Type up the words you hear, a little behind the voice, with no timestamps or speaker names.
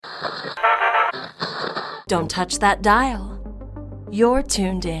Don't touch that dial. You're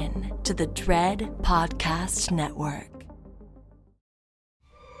tuned in to the Dread Podcast Network.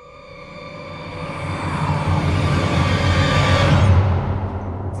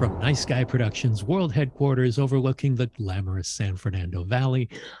 From Nice Guy Productions World Headquarters overlooking the glamorous San Fernando Valley,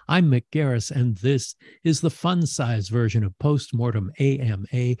 I'm Mick Garris, and this is the fun-sized version of Postmortem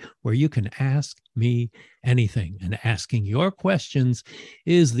AMA, where you can ask me anything. And asking your questions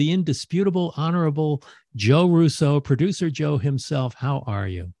is the indisputable, honorable Joe Russo, producer Joe himself. How are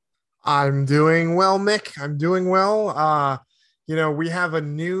you? I'm doing well, Mick. I'm doing well. We have a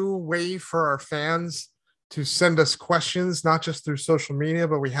new way for our fans to send us questions, not just through social media,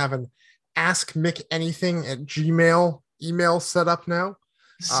 but we have an Ask Mick Anything at Gmail email set up now.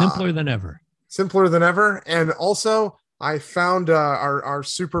 Simpler than ever. Simpler than ever. And also, I found our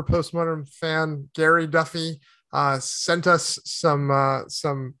super postmodern fan, Gary Duffy, sent us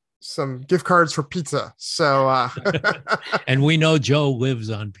some gift cards for pizza. So, and we know Joe lives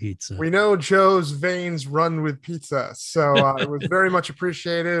on pizza. We know Joe's veins run with pizza. So it was very much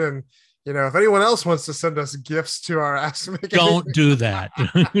appreciated. And if anyone else wants to send us gifts to our Ask Mick Anything, don't do that,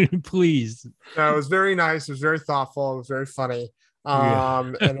 please. No, it was very nice. It was very thoughtful. It was very funny.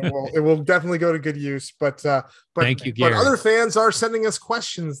 And it will definitely go to good use. But thank you, Gary. But other fans are sending us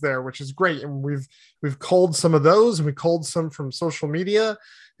questions there, which is great. And we've culled some of those, and we culled some from social media,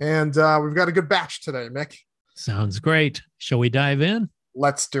 and we've got a good batch today, Mick. Sounds great. Shall we dive in?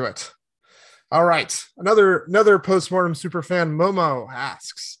 Let's do it. All right. Another postmortem superfan, Momo,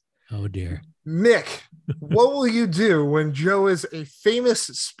 asks, oh dear, Mick, what will you do when Joe is a famous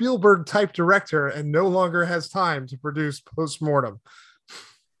Spielberg type director and no longer has time to produce Postmortem?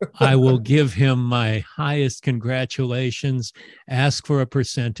 I will give him my highest congratulations, ask for a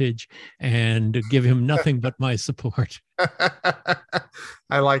percentage, and give him nothing but my support.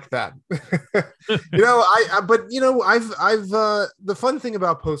 I like that. I've the fun thing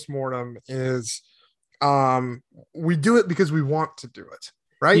about Postmortem is we do it because we want to do it.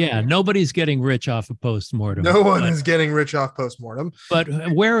 Right? Yeah, nobody's getting rich off of Postmortem. No one is getting rich off Postmortem. But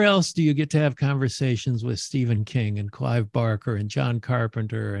where else do you get to have conversations with Stephen King and Clive Barker and John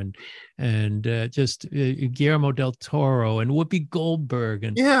Carpenter and just Guillermo del Toro and Whoopi Goldberg?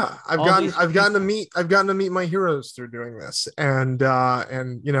 And yeah, I've gotten to meet my heroes through doing this, and I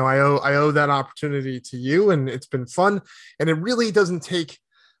owe that opportunity to you, and it's been fun, and it really doesn't take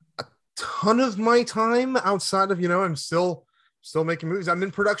a ton of my time outside of I'm still making movies. I'm in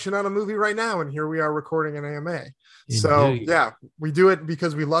production on a movie right now, and here we are recording an AMA. Indeed. So yeah, we do it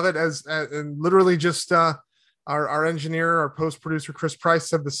because we love it. And literally just our engineer, our post producer Chris Price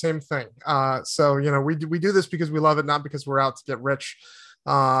said the same thing. We do this because we love it, not because we're out to get rich.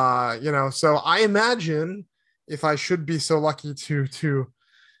 So I imagine if I should be so lucky to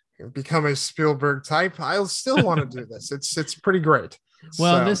become a Spielberg type, I'll still want to do this. It's pretty great.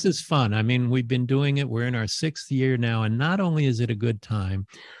 Well, this is fun. I mean, we've been doing it. We're in our 6th year now. And not only is it a good time,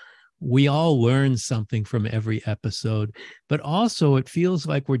 we all learn something from every episode, but also it feels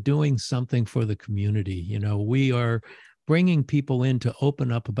like we're doing something for the community. We are bringing people in to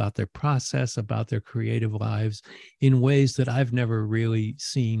open up about their process, about their creative lives in ways that I've never really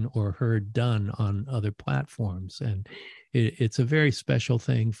seen or heard done on other platforms. And it's a very special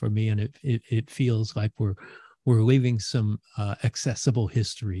thing for me. And it feels like we're leaving some accessible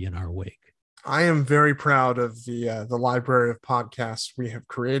history in our wake. I am very proud of the library of podcasts we have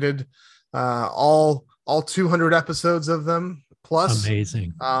created, all 200 episodes of them plus.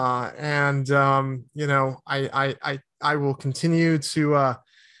 Amazing. I will continue to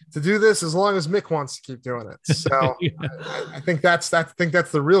do this as long as Mick wants to keep doing it. So yeah. I think that's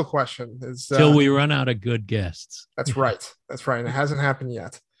the real question. Is till we run out of good guests. That's right. That's right. It hasn't happened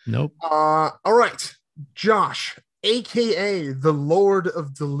yet. Nope. All right. Josh, aka the Lord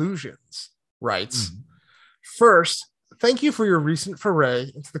of Delusions, writes, First, thank you for your recent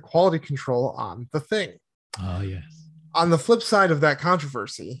foray into the quality control on The Thing. Oh, yes. On the flip side of that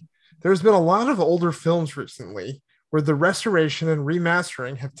controversy, there's been a lot of older films recently where the restoration and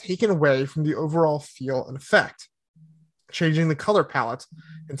remastering have taken away from the overall feel and effect. Changing the color palette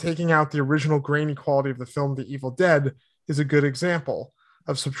and taking out the original grainy quality of the film The Evil Dead is a good example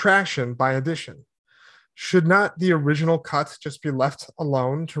of subtraction by addition. Should not the original cut just be left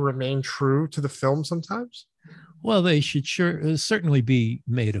alone to remain true to the film sometimes? Well, they should certainly be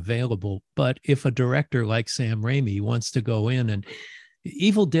made available. But if a director like Sam Raimi wants to go in, and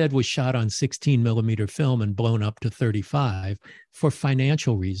Evil Dead was shot on 16 millimeter film and blown up to 35 for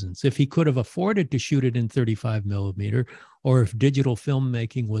financial reasons. If he could have afforded to shoot it in 35 millimeter, or if digital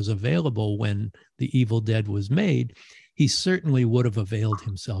filmmaking was available when The Evil Dead was made, he certainly would have availed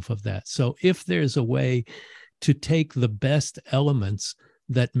himself of that. So if there's a way to take the best elements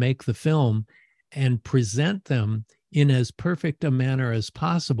that make the film and present them in as perfect a manner as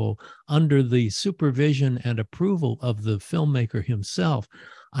possible under the supervision and approval of the filmmaker himself,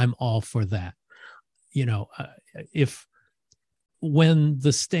 I'm all for that. If when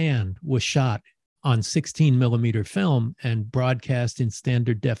The Stand was shot on 16 millimeter film and broadcast in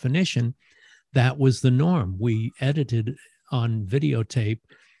standard definition, that was the norm. We edited on videotape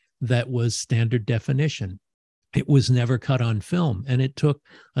that was standard definition. It was never cut on film. And it took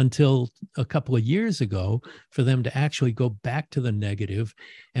until a couple of years ago for them to actually go back to the negative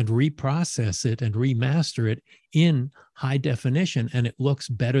and reprocess it and remaster it in high definition. And it looks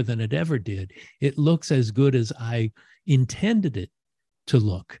better than it ever did. It looks as good as I intended it to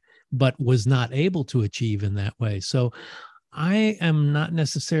look, but was not able to achieve in that way. So I am not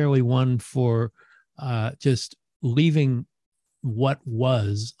necessarily one for just leaving what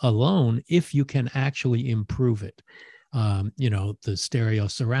was alone if you can actually improve it. The stereo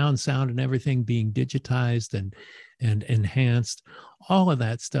surround sound and everything being digitized and enhanced, all of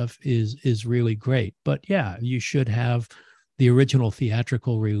that stuff is really great. But yeah, you should have the original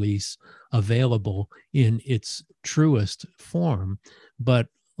theatrical release available in its truest form, but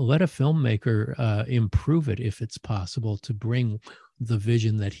let a filmmaker improve it if it's possible to bring the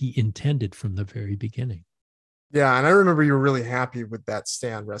vision that he intended from the very beginning. Yeah, and I remember you were really happy with that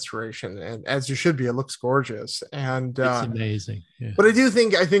Stand restoration, and as you should be, it looks gorgeous. And it's amazing. Yeah. But I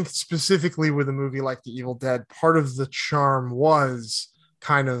think specifically with a movie like The Evil Dead, part of the charm was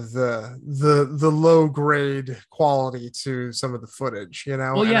kind of the low grade quality to some of the footage,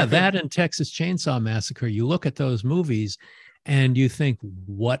 Well, yeah, that and Texas Chainsaw Massacre. You look at those movies and you think,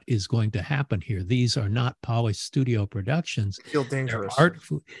 what is going to happen here? These are not polished studio productions. They feel dangerous.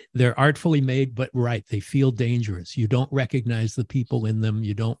 They're artfully made, but right, they feel dangerous. You don't recognize the people in them.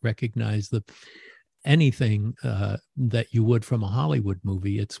 You don't recognize anything that you would from a Hollywood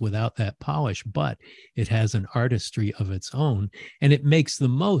movie. It's without that polish, but it has an artistry of its own, and it makes the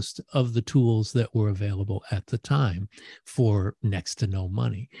most of the tools that were available at the time for next to no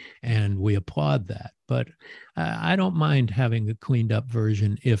money, and we applaud that. But I don't mind having a cleaned up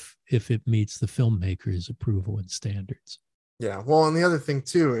version if it meets the filmmaker's approval and standards. Yeah, well, and the other thing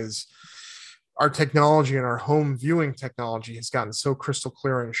too is our technology and our home viewing technology has gotten so crystal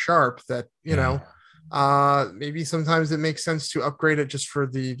clear and sharp that maybe sometimes it makes sense to upgrade it just for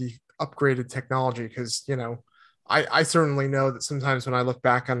the upgraded technology, because I certainly know that sometimes when I look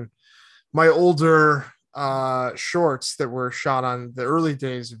back on my older shorts that were shot on the early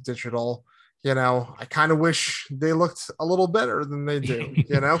days of digital, I kind of wish they looked a little better than they do.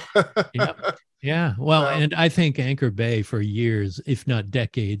 Yeah. Well, and I think Anchor Bay for years, if not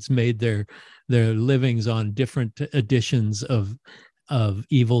decades, made their livings on different editions of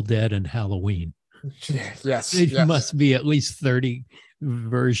Evil Dead and Halloween. Yes. It must be at least 30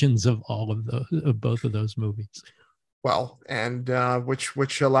 versions of both of those movies. Well, and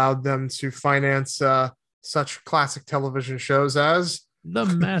which allowed them to finance such classic television shows as The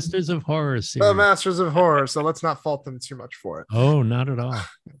Masters of Horror series. The Masters of Horror. So let's not fault them too much for it. Oh, not at all.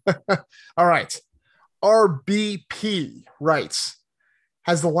 All right. RBP writes,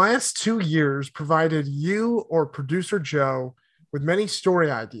 has the last 2 years provided you or producer Joe with many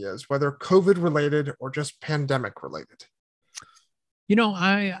story ideas, whether COVID related or just pandemic related?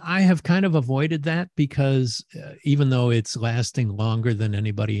 I have kind of avoided that because even though it's lasting longer than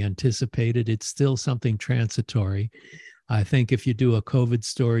anybody anticipated, it's still something transitory. I think if you do a COVID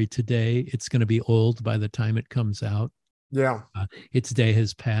story today, it's going to be old by the time it comes out. Yeah. Its day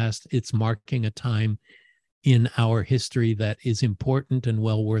has passed. It's marking a time in our history that is important and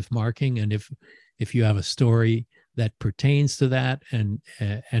well worth marking. And if you have a story that pertains to that and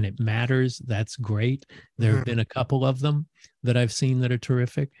it matters, that's great. There have been a couple of them that I've seen that are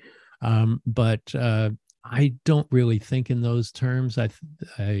terrific. But I don't really think in those terms.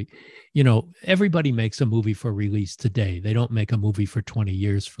 Everybody makes a movie for release today. They don't make a movie for 20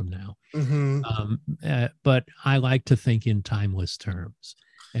 years from now. But I like to think in timeless terms,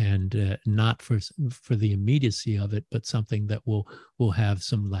 and not for the immediacy of it, but something that will have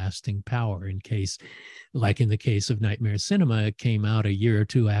some lasting power in case, like in the case of Nightmare Cinema, it came out a year or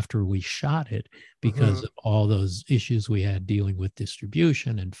two after we shot it because of all those issues we had dealing with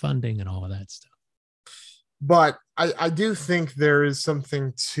distribution and funding and all of that stuff. But I do think there is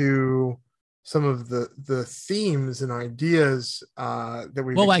something to some of the themes and ideas that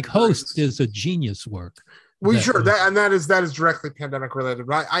we. Well, like Host is a genius work. Well, sure, that is directly pandemic related.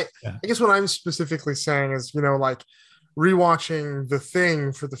 But I guess what I'm specifically saying is, like rewatching The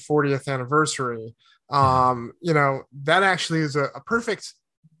Thing for the 40th anniversary. You know, that actually is a perfect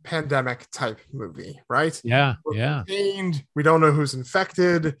pandemic type movie, right? Yeah, We're yeah, contained. We don't know who's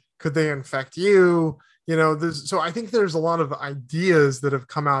infected. Could they infect you? You know, so I think there's a lot of ideas that have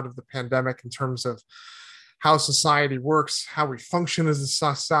come out of the pandemic in terms of how society works, how we function as a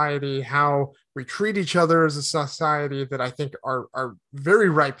society, how we treat each other as a society, that I think are very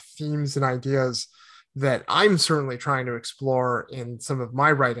ripe themes and ideas that I'm certainly trying to explore in some of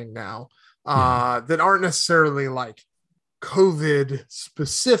my writing now, yeah. that aren't necessarily like COVID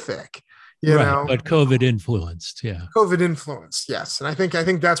specific, you Right, know. but COVID influenced. Yeah, COVID influence, yes, and I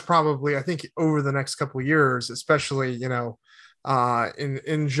think that's probably, I think over the next couple of years, especially, you know,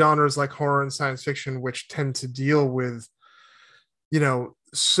 in genres like horror and science fiction, which tend to deal with, you know,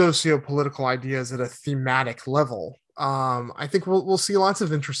 socio-political ideas at a thematic level. I think we'll see lots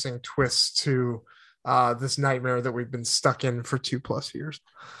of interesting twists to this nightmare that we've been stuck in for 2+ years.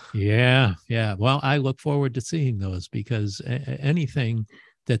 yeah, yeah. Well, I look forward to seeing those because anything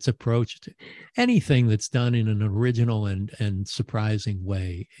that's approached, anything that's done in an original and surprising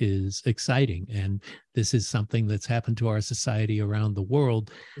way is exciting. And this is something that's happened to our society around the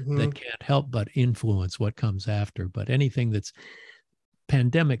world that can't help but influence what comes after. But anything that's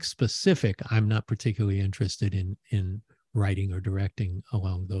pandemic specific, I'm not particularly interested in writing or directing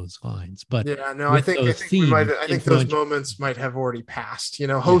along those lines. But Yeah, no, with those themes I think those influential. moments might have already passed. You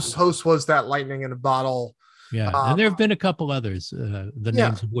know, Yeah, host was that lightning in a bottle. yeah. And Um, there have been a couple others, the yeah,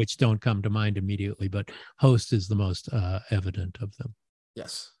 names of which don't come to mind immediately, but Host is the most evident of them.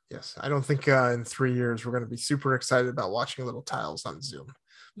 yes, yes. I don't think in 3 years we're going to be super excited about watching little tiles on Zoom.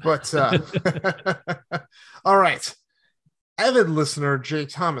 But all right. Avid listener Jay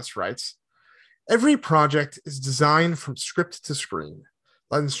Thomas writes, every project is designed from script to screen.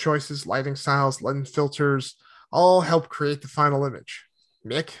 Lens choices, lighting styles, lens filters all help create the final image.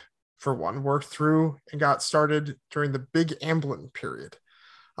 Mick, for one, worked through and got started during the big Amblin period.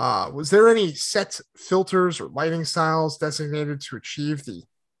 Was there any set filters or lighting styles designated to achieve the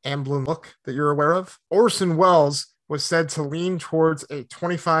Amblin look that you're aware of? Orson Welles was said to lean towards a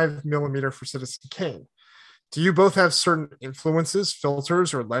 25 millimeter for Citizen Kane. Do you both have certain influences,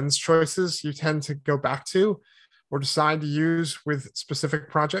 filters, or lens choices you tend to go back to or decide to use with specific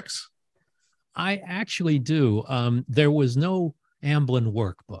projects? I actually do. There was no Amblin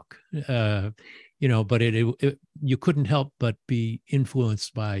workbook, but you couldn't help but be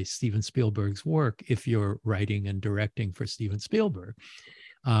influenced by Steven Spielberg's work if you're writing and directing for Steven Spielberg.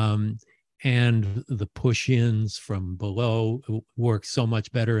 And the push-ins from below work so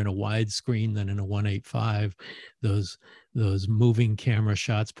much better in a widescreen than in a 1.8.5. Those moving camera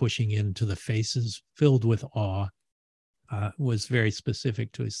shots pushing into the faces filled with awe was very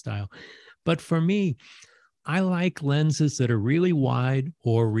specific to his style. But for me, I like lenses that are really wide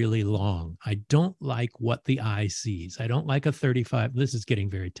or really long. I don't like what the eye sees. I don't like a 35. This is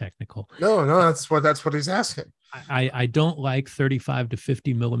getting very technical. No, that's what he's asking. I don't like 35 to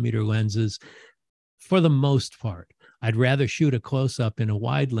 50 millimeter lenses for the most part. I'd rather shoot a close-up in a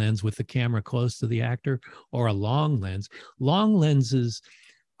wide lens with the camera close to the actor or a long lens. Long lenses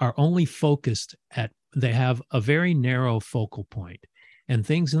are only focused they have a very narrow focal point, and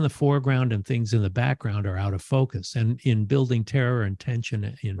things in the foreground and things in the background are out of focus. And in building terror and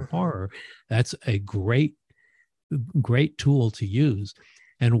tension in horror, that's a great tool to use.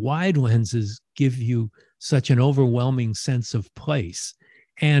 And wide lenses give you such an overwhelming sense of place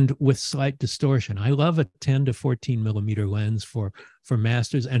and with slight distortion. I love a 10 to 14 millimeter lens for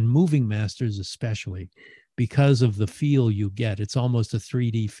masters and moving masters especially, because of the feel you get. It's almost a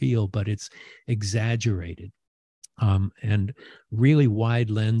 3D feel, but it's exaggerated. And really wide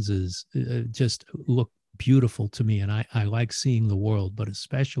lenses just look beautiful to me. And I like seeing the world, but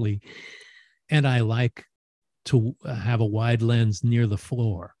especially, and I like to have a wide lens near the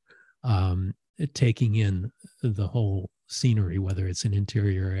floor, taking in the whole scenery, whether it's an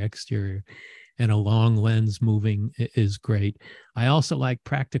interior or exterior. And a long lens moving is great. I also like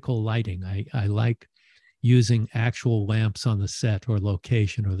practical lighting. I like using actual lamps on the set or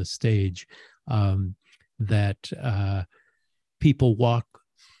location or the stage that people walk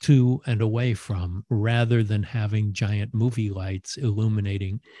to and away from, rather than having giant movie lights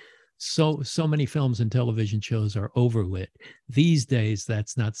illuminating. So many films and television shows are overlit. These days,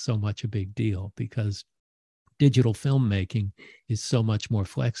 that's not so much a big deal because digital filmmaking is so much more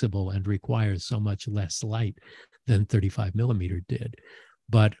flexible and requires so much less light than 35 millimeter did.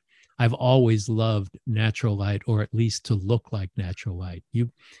 But I've always loved natural light, or at least to look like natural light.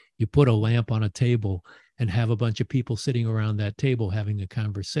 You put a lamp on a table and have a bunch of people sitting around that table having a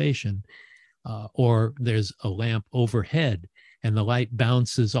conversation, or there's a lamp overhead and the light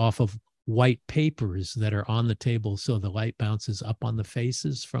bounces off of white papers that are on the table so the light bounces up on the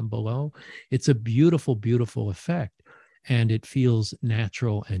faces from below. It's a beautiful, beautiful effect, and it feels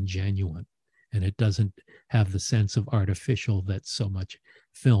natural and genuine, and it doesn't have the sense of artificial that so much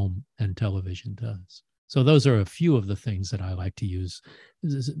film and television does. So those are a few of the things that I like to use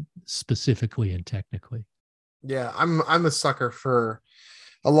specifically and technically. Yeah, I'm a sucker for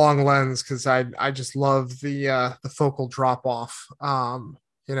a long lens because I just love the focal drop off. I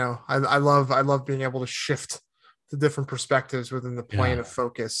love being able to shift the different perspectives within the plane of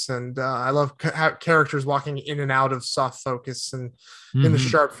focus, and I love characters walking in and out of soft focus and in the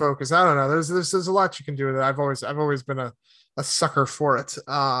sharp focus. I don't know. There's a lot you can do with it. I've always been a sucker for it.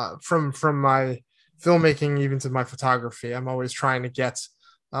 From my filmmaking even to my photography, I'm always trying to get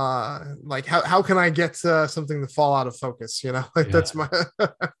like how can I get something to fall out of focus, like that's my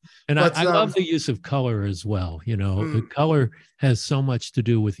and but I love the use of color as well. The color has so much to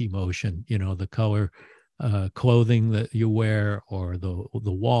do with emotion, the color clothing that you wear, or the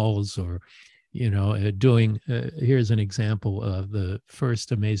walls, or here's an example of the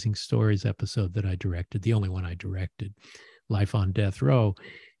first Amazing Stories episode that I directed, the only one I directed, Life on Death Row.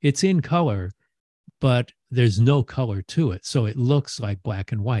 It's in color, but there's no color to it. So it looks like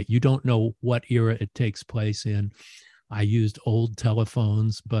black and white. You don't know what era it takes place in. I used old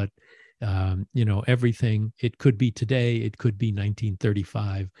telephones, but everything, it could be today, it could be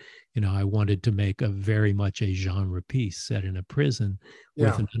 1935. I wanted to make a very much a genre piece set in a prison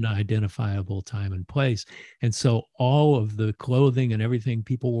with an unidentifiable time and place. And so all of the clothing and everything,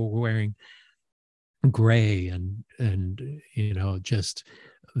 people were wearing gray and just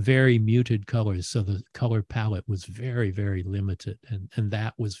very muted colors. So the color palette was very, very limited. And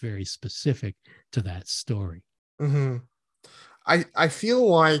that was very specific to that story. Mm-hmm. I feel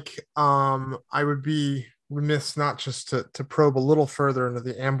like I would be remiss not just to probe a little further into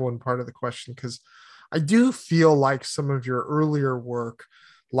the Amblin part of the question, because I do feel like some of your earlier work,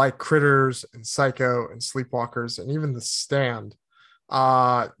 like Critters and Psycho and Sleepwalkers and even The Stand,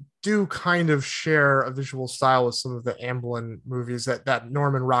 do kind of share a visual style with some of the Amblin movies, that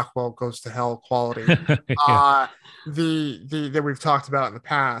Norman Rockwell Goes to Hell quality. The that we've talked about in the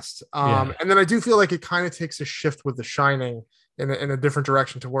past. And then I do feel like it kind of takes a shift with The Shining in a different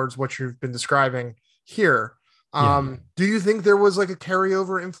direction towards what you've been describing here. Do you think there was like a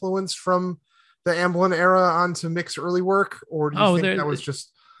carryover influence from the Amblin era onto Mick's early work, or do you think that was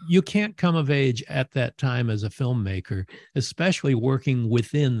just... You can't come of age at that time as a filmmaker, especially working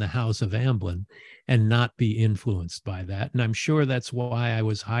within the house of Amblin, and not be influenced by that. And I'm sure that's why I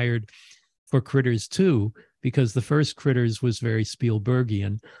was hired for Critters 2, because the first Critters was very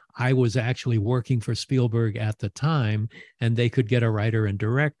Spielbergian. I was actually working for Spielberg at the time, and they could get a writer and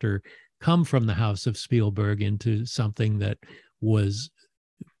director come from the house of Spielberg into something that was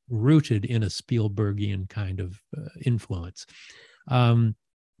rooted in a Spielbergian kind of influence.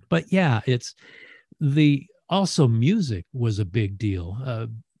 But yeah, also music was a big deal.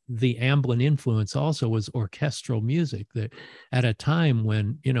 The Amblin influence also was orchestral music, that at a time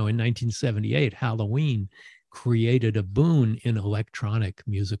when, in 1978, Halloween created a boon in electronic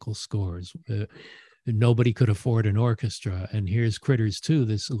musical scores. Nobody could afford an orchestra. And here's Critters 2,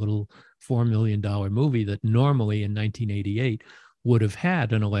 this little $4 million movie that normally in 1988 would have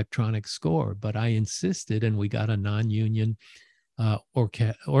had an electronic score. But I insisted, and we got a non-union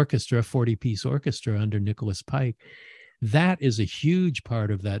orchestra, 40-piece orchestra under Nicholas Pike. That is a huge part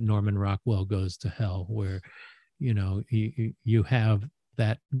of that Norman Rockwell Goes to Hell, where you have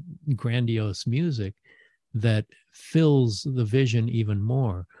that grandiose music that fills the vision even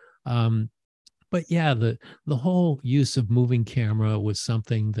more. But yeah, the whole use of moving camera was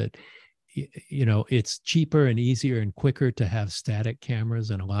something that, it's cheaper and easier and quicker to have static cameras,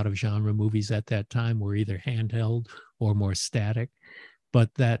 and a lot of genre movies at that time were either handheld or more static. But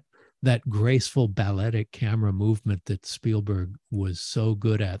that graceful balletic camera movement that Spielberg was so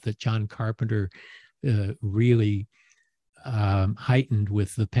good at, that John Carpenter really heightened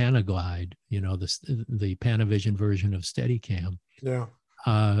with the Panaglide, the Panavision version of Steadicam. Yeah.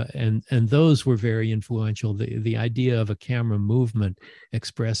 And those were very influential. The idea of a camera movement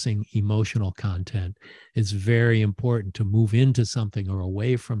expressing emotional content is very important, to move into something or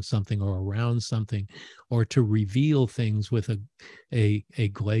away from something or around something, or to reveal things with a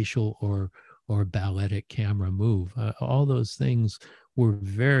glacial or balletic camera move. All those things were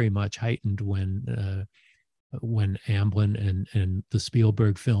very much heightened when Amblin and the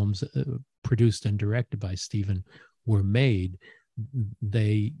Spielberg films produced and directed by Steven were made.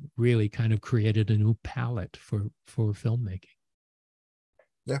 They really kind of created a new palette for filmmaking.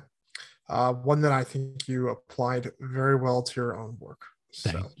 Yeah. One that I think you applied very well to your own work.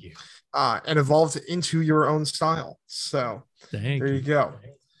 So, Thank you. and evolved into your own style. So Thank there you. you go.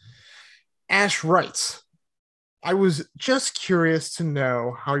 Ash writes, I was just curious to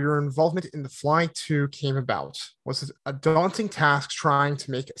know how your involvement in The Fly 2 came about. Was it a daunting task trying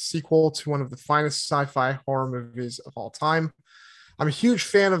to make a sequel to one of the finest sci-fi horror movies of all time? I'm a huge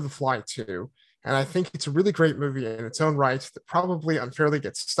fan of The Fly 2, and I think it's a really great movie in its own right that probably unfairly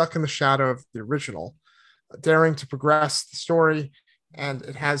gets stuck in the shadow of the original, daring to progress the story, and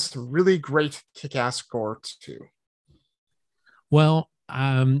it has some really great kick-ass gore too. Well,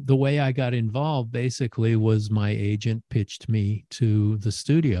 the way I got involved basically was my agent pitched me to the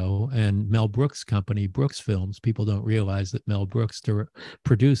studio and Mel Brooks' company, Brooks Films. People don't realize that Mel Brooks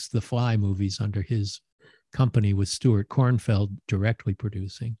produced the Fly movies under his company with Stuart Kornfeld directly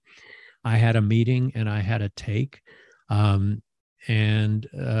producing. I had a meeting and I had a take. And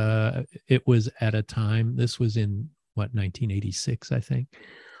it was at a time, this was in 1986, I think,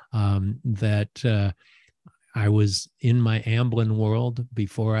 that I was in my Amblin world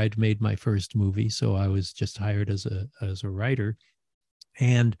before I'd made my first movie. So I was just hired as a writer.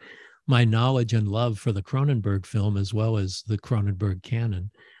 And my knowledge and love for the Cronenberg film, as well as the Cronenberg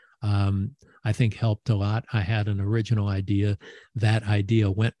canon, I think helped a lot. I had an original idea. That idea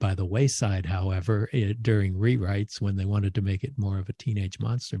went by the wayside, however, during rewrites when they wanted to make it more of a teenage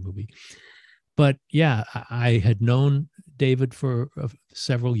monster movie. But yeah, I had known David for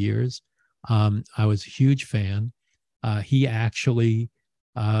several years. I was a huge fan. He actually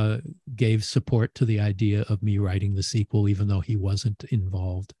gave support to the idea of me writing the sequel, even though he wasn't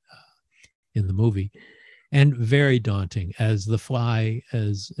involved in the movie. And very daunting, as The Fly,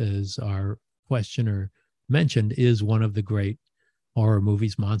 as our questioner mentioned, is one of the great horror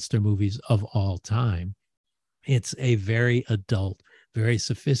movies, monster movies of all time. It's a very adult, very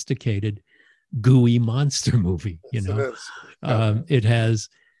sophisticated, gooey monster movie. Yes, you know, it is. it has.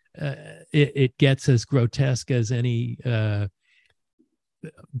 It gets as grotesque as any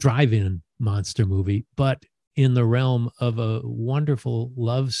drive-in monster movie, but in the realm of a wonderful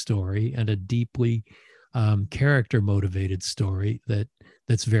love story and a deeply character-motivated story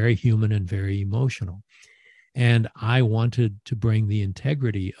that's very human and very emotional. And I wanted to bring the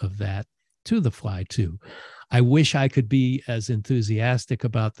integrity of that to The Fly too. I wish I could be as enthusiastic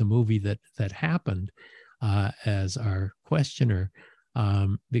about the movie that happened as our questioner,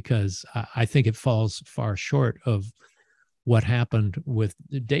 because I think it falls far short of what happened with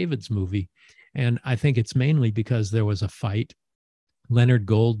David's movie. And I think it's mainly because there was a fight. Leonard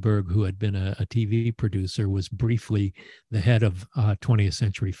Goldberg, who had been a TV producer, was briefly the head of 20th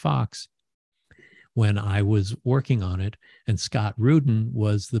Century Fox when I was working on it. And Scott Rudin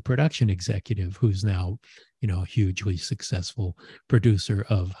was the production executive, who's now, a hugely successful producer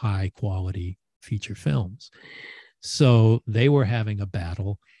of high quality feature films. So they were having a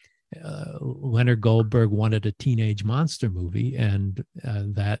battle. Leonard Goldberg wanted a teenage monster movie, and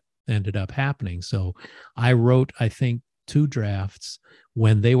that ended up happening. So I wrote, I think, 2 drafts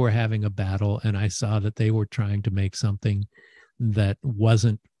when they were having a battle, and I saw that they were trying to make something that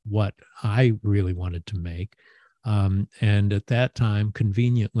wasn't what I really wanted to make. And at that time,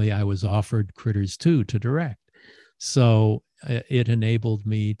 conveniently, I was offered Critters 2 to direct. So it enabled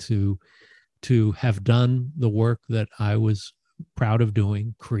me to have done the work that I was proud of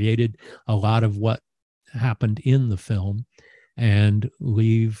doing, created a lot of what happened in the film, and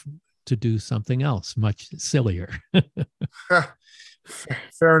leave to do something else much sillier.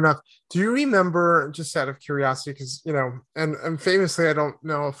 Fair enough. Do you remember, just out of curiosity, because and famously, I don't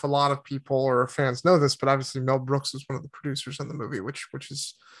know if a lot of people or fans know this, but obviously Mel Brooks was one of the producers on the movie, which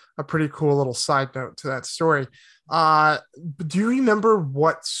is a pretty cool little side note to that story. Do you remember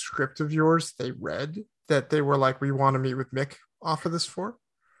what script of yours they read that they were like, we want to meet with Mick off of this for?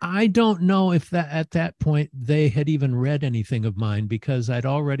 I don't know if that at that point they had even read anything of mine, because I'd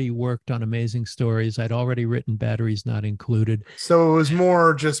already worked on Amazing Stories. I'd already written Batteries Not Included. So it was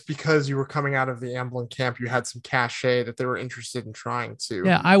more just because you were coming out of the Amblin camp, you had some cachet that they were interested in trying to.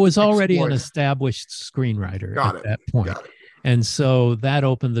 Yeah, I was already exploit. an established screenwriter at that point. Got it. And so that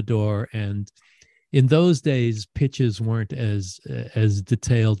opened the door. And in those days, pitches weren't as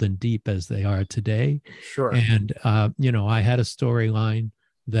detailed and deep as they are today. Sure. And, I had a storyline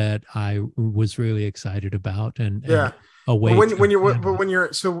that I was really excited about, and a way. But when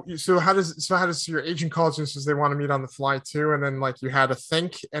you're so how does your agent calls you and says they want to meet on The Fly too, and then like you had to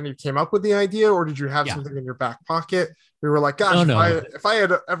think and you came up with the idea, or did you have something in your back pocket? We were like, gosh, if I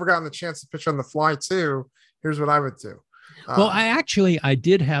had ever gotten the chance to pitch on The Fly too, here's what I would do. Well, I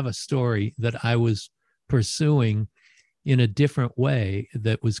did have a story that I was pursuing in a different way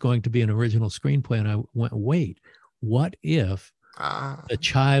that was going to be an original screenplay, and I went, wait, what if the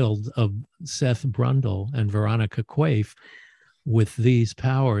child of Seth Brundle and Veronica Quaife with these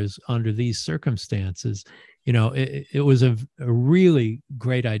powers under these circumstances. It was a really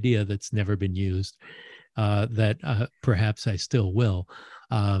great idea that's never been used, that perhaps I still will.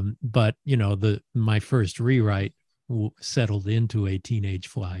 But my first rewrite settled into a teenage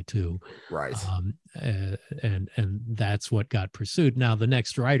Fly too. Right. And that's what got pursued. Now, the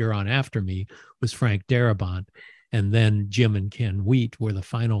next writer on after me was Frank Darabont, and then Jim and Ken Wheat were the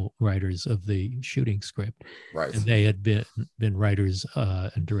final writers of the shooting script. Right. And they had been writers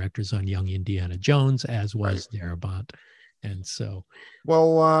and directors on Young Indiana Jones, as was Darabont. And so,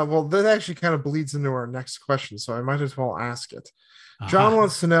 well, that actually kind of bleeds into our next question, so I might as well ask it. John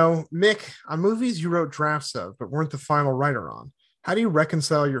wants to know, Mick, on movies you wrote drafts of but weren't the final writer on, how do you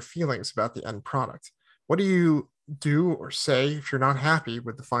reconcile your feelings about the end product? What do you do or say if you're not happy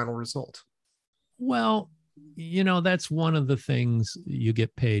with the final result? Well, that's one of the things you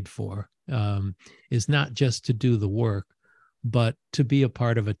get paid for, is not just to do the work, but to be a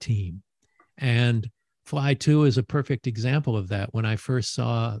part of a team. And Fly 2 is a perfect example of that. When I first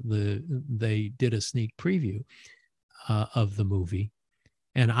saw they did a sneak preview of the movie,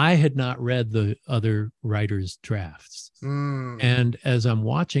 and I had not read the other writers' drafts. And as I'm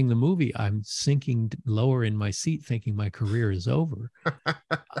watching the movie, I'm sinking lower in my seat thinking my career is over.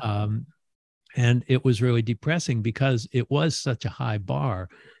 And it was really depressing because it was such a high bar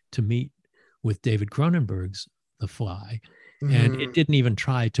to meet with David Cronenberg's The Fly. And it didn't even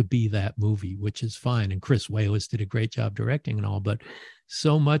try to be that movie, which is fine. And Chris Walas did a great job directing and all, but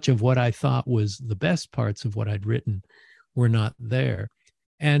so much of what I thought was the best parts of what I'd written were not there.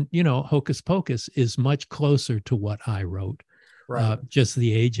 And, Hocus Pocus is much closer to what I wrote. Right. Just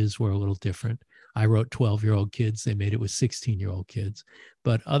the ages were a little different. I wrote 12-year-old kids. They made it with 16-year-old kids.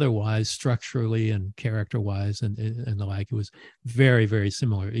 But otherwise, structurally and character-wise and the like, it was very, very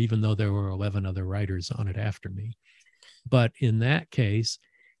similar, even though there were 11 other writers on it after me. But in that case,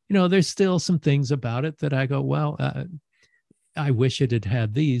 there's still some things about it that I go, well, I wish it had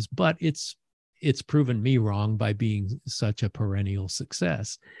had these, but it's proven me wrong by being such a perennial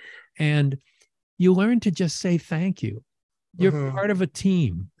success. And you learn to just say thank you. You're part of a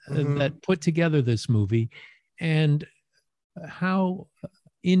team that put together this movie, and how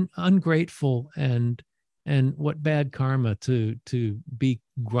ungrateful and what bad karma to be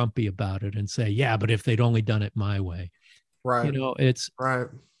grumpy about it and say, yeah, but if they'd only done it my way. Right. It's right.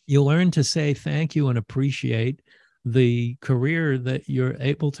 You learn to say thank you and appreciate the career that you're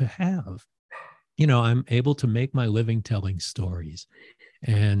able to have. I'm able to make my living telling stories.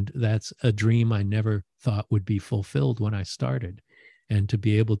 And that's a dream I never thought would be fulfilled when I started. And to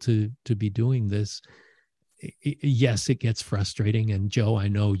be able to be doing this, yes, it gets frustrating. And Joe, I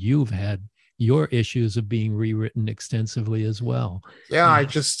know you've had your issues of being rewritten extensively as well. Yeah, I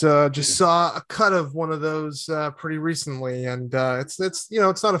just saw a cut of one of those pretty recently, and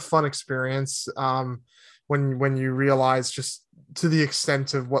it's not a fun experience when you realize just to the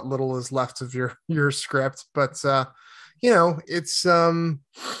extent of what little is left of your script. But it's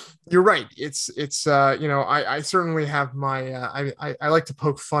you're right. It's I certainly have my I like to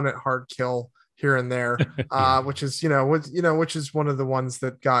poke fun at Hard Kill here and there, which is which is one of the ones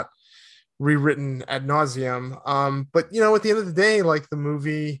that got rewritten ad nauseum. But at the end of the day, like the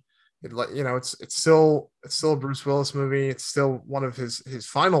movie, it's still a Bruce Willis movie. It's still one of his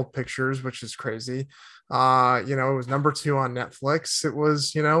final pictures, which is crazy. It was number 2 on Netflix. It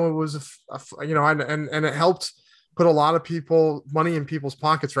was, and it helped put a lot of money in people's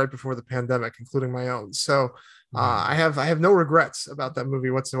pockets right before the pandemic, including my own. So I have no regrets about that movie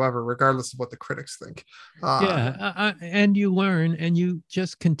whatsoever, regardless of what the critics think. And you learn, and you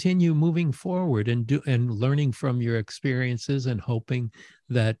just continue moving forward and learning from your experiences and hoping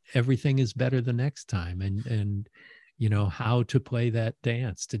that everything is better the next time, and how to play that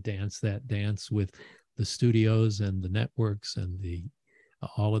dance, with the studios and the networks and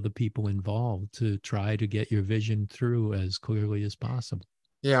all of the people involved to try to get your vision through as clearly as possible.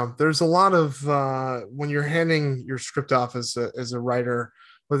 Yeah, there's a lot of when you're handing your script off as a writer,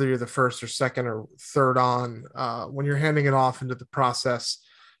 whether you're the first or second or third on, when you're handing it off into the process,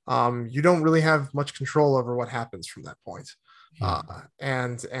 you don't really have much control over what happens from that point. Yeah.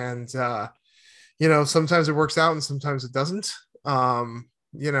 And sometimes it works out and sometimes it doesn't.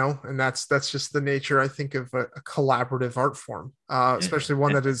 And that's just the nature, I think, of a collaborative art form, especially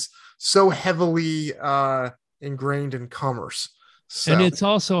one that is so heavily ingrained in commerce. So. And it's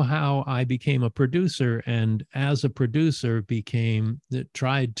also how I became a producer, and as a producer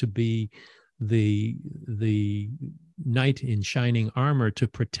tried to be the knight in shining armor to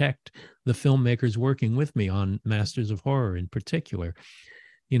protect the filmmakers working with me on Masters of Horror in particular.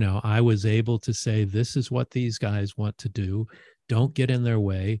 You know, I was able to say, this is what these guys want to do. Don't get in their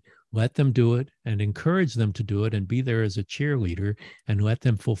way. Let them do it and encourage them to do it and be there as a cheerleader and let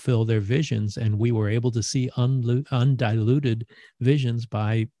them fulfill their visions. And we were able to see undiluted visions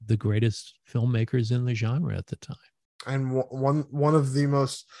by the greatest filmmakers in the genre at the time. And one of the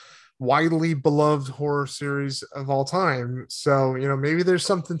most widely beloved horror series of all time. So, you know, maybe there's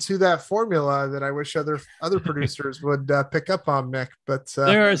something to that formula that I wish other producers would pick up on, Mick. But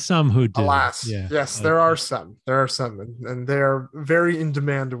there are some who do. Alas, yeah. Yes, there are some. There are some, and they are very in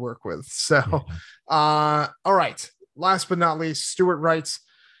demand to work with. So, all right. Last but not least, Stuart writes,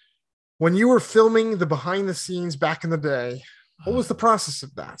 when you were filming the behind the scenes back in the day, what was the process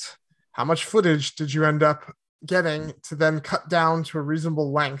of that? How much footage did you end up getting to then cut down to a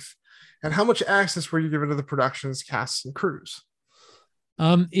reasonable length? And how much access were you given to the production's casts and crews?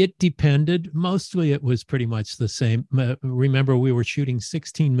 It depended. Mostly it was pretty much the same. Remember, we were shooting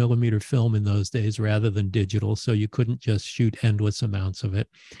 16 millimeter film in those days rather than digital, so you couldn't just shoot endless amounts of it.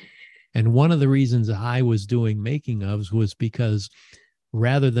 And one of the reasons I was doing making ofs was because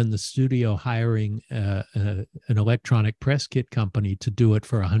rather than the studio hiring an electronic press kit company to do it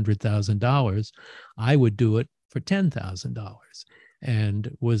for $100,000, I would do it for $10,000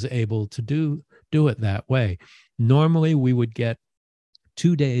 and was able to do it that way. Normally, we would get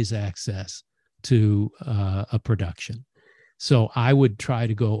 2 days access to a production. So I would try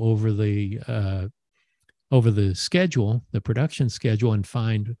to go over the schedule, the production schedule, and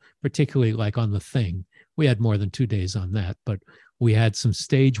find, particularly like on The Thing, we had more than 2 days on that, but we had some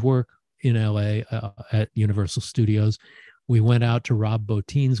stage work in LA at Universal Studios. We went out to Rob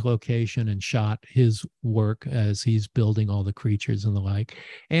Bottin's location and shot his work as he's building all the creatures and the like.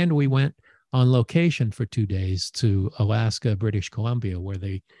 And we went on location for 2 days to Alaska, British Columbia, where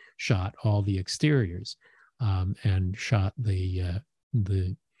they shot all the exteriors and shot the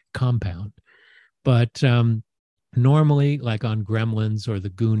compound. But normally, like on Gremlins or the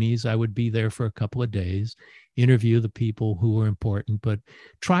Goonies, I would be there for a couple of days, interview the people who were important, but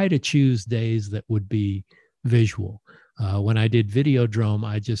try to choose days that would be visual. When I did Videodrome,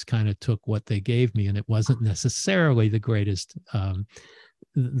 I just kind of took what they gave me, and it wasn't necessarily the greatest,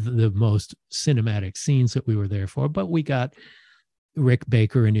 the most cinematic scenes that we were there for, but we got Rick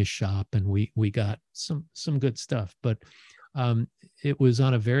Baker in his shop, and we got some good stuff. But it was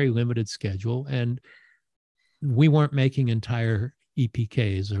on a very limited schedule, and we weren't making entire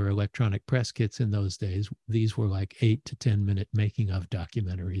EPKs or electronic press kits in those days. These were like 8 to 10 minute making of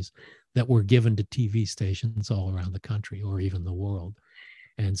documentaries that were given to TV stations all around the country or even the world.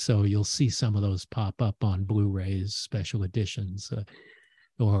 And so you'll see some of those pop up on Blu-rays, special editions,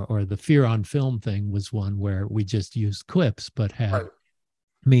 or the Fear on Film thing was one where we just used clips, but had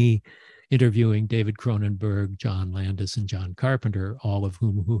me interviewing David Cronenberg, John Landis, and John Carpenter, all of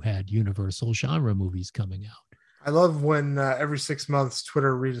who had Universal genre movies coming out. I love when every 6 months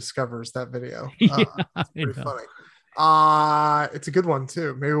Twitter rediscovers that video. Yeah, it's pretty funny. It's a good one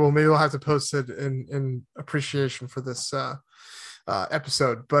too. Maybe we'll have to post it in appreciation for this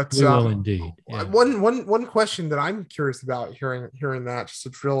episode. But we will indeed. Yeah. One question that I'm curious about hearing that, just to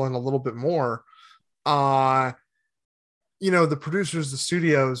drill in a little bit more. You know, the producers, the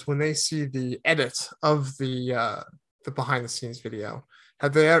studios, when they see the edit of the behind the scenes video,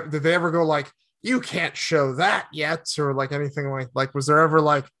 did they ever go like, you can't show that yet, or like anything like was there ever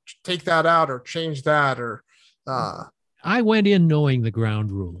like, take that out or change that, or I went in knowing the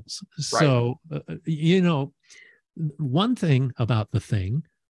ground rules. So you know, one thing about The Thing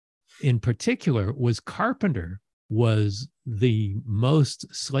in particular was Carpenter was the most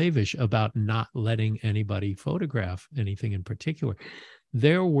slavish about not letting anybody photograph anything in particular.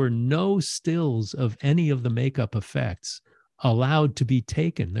 There were no stills of any of the makeup effects allowed to be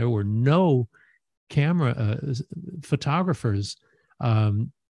taken. There were no camera photographers,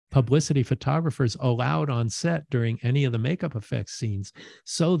 publicity photographers allowed on set during any of the makeup effects scenes,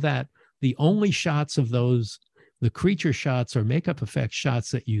 so that the only shots of those, the creature shots or makeup effects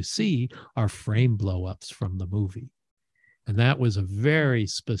shots that you see, are frame blow-ups from the movie. And that was a very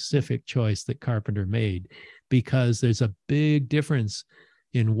specific choice that Carpenter made, because there's a big difference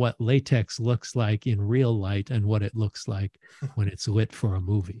in what latex looks like in real light and what it looks like when it's lit for a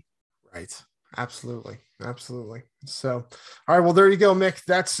movie. Right. Absolutely. So, all right. Well, there you go, Mick.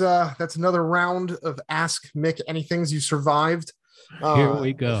 That's another round of Ask Mick Anythings. You survived. Here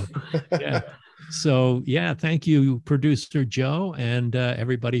we go. Yeah. So, yeah, thank you, producer Joe. And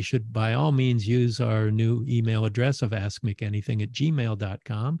everybody should, by all means, use our new email address of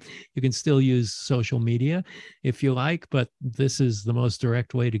askmickanything@gmail.com. You can still use social media if you like, but this is the most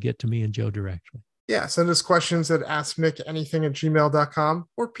direct way to get to me and Joe directly. Yeah, send us questions at askmickanything@gmail.com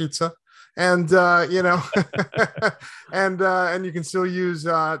or pizza. And and you can still use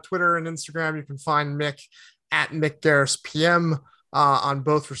Twitter and Instagram. You can find Mick at Mick Garris PM on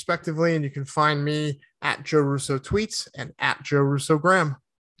both respectively, and you can find me at Joe Russo Tweets and at Joe Russo Graham.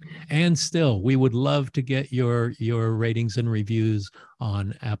 And still, we would love to get your ratings and reviews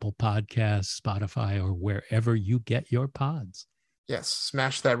on Apple Podcasts, Spotify, or wherever you get your pods. Yes,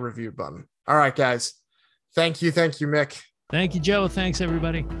 smash that review button. All right, guys. Thank you, Mick. Thank you, Joe. Thanks,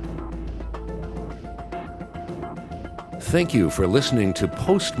 everybody. Thank you for listening to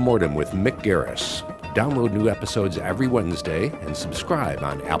Postmortem with Mick Garris. Download new episodes every Wednesday and subscribe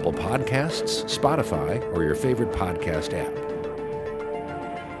on Apple Podcasts, Spotify, or your favorite podcast app.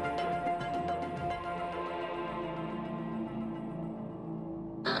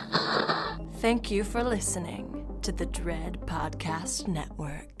 Thank you for listening to the Dread Podcast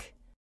Network.